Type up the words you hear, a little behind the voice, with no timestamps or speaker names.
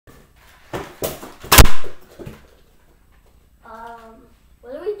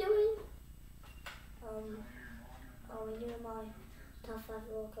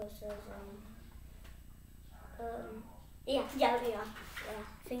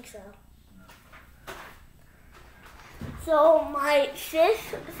think so. So my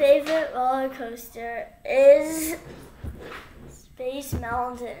fifth favorite roller coaster is Space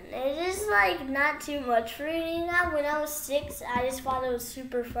Mountain. It is like not too much for me now. When I was 6, I just thought it was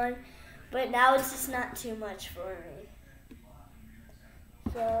super fun, but now it's just not too much for me.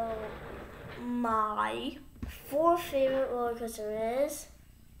 So my fourth favorite roller coaster is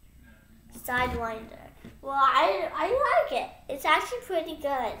Sidewinder. Well, I like it. It's actually pretty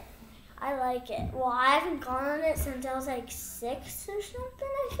good. I like it. Well, I haven't gone on it since I was like 6 or something,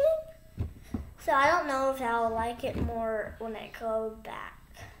 I think. So I don't know if I'll like it more when I go back.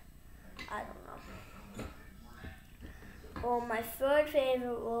 I don't know. Well, my third favorite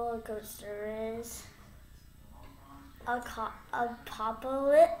roller coaster is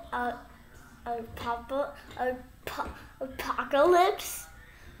Apocalypse.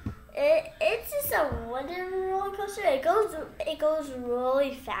 It's just a wooden roller coaster. It goes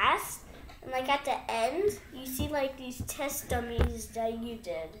really fast, and like at the end, you see like these test dummies that you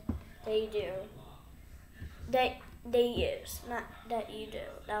use, not that you do.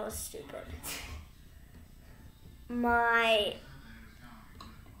 That was stupid. My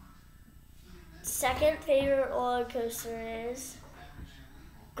second favorite roller coaster is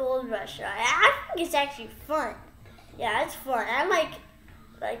Gold Rush. I think it's actually fun. Yeah, it's fun. I like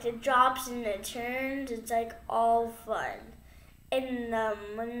the drops and the turns. It's like all fun. And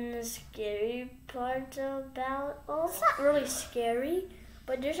one of the scary parts about, well, it's not really scary,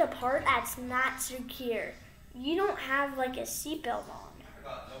 but there's a part that's not secure. You don't have like a seatbelt on.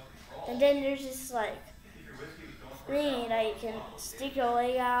 And then there's this like thing that you can stick your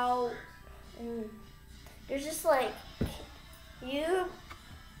leg out, and there's just like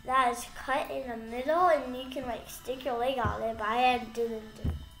that is cut in the middle, and you can like stick your leg out there, but I didn't do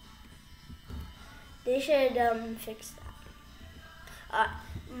it. They should fix that.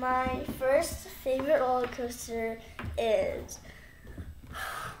 My first favorite roller coaster is,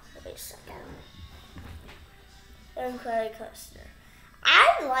 wait a second, Incredicoaster.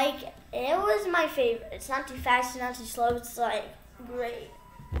 I like it. It was my favorite. It's not too fast, it's not too slow. It's like great.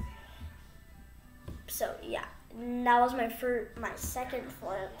 So yeah, that was my second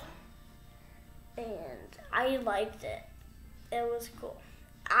flip, and I liked it. It was cool.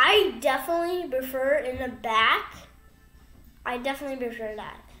 I definitely prefer in the back. I definitely prefer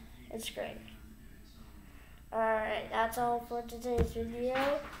that. It's great. Alright, that's all for today's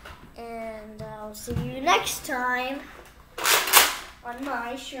video, and I'll see you next time on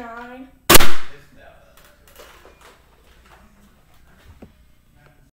my shrine.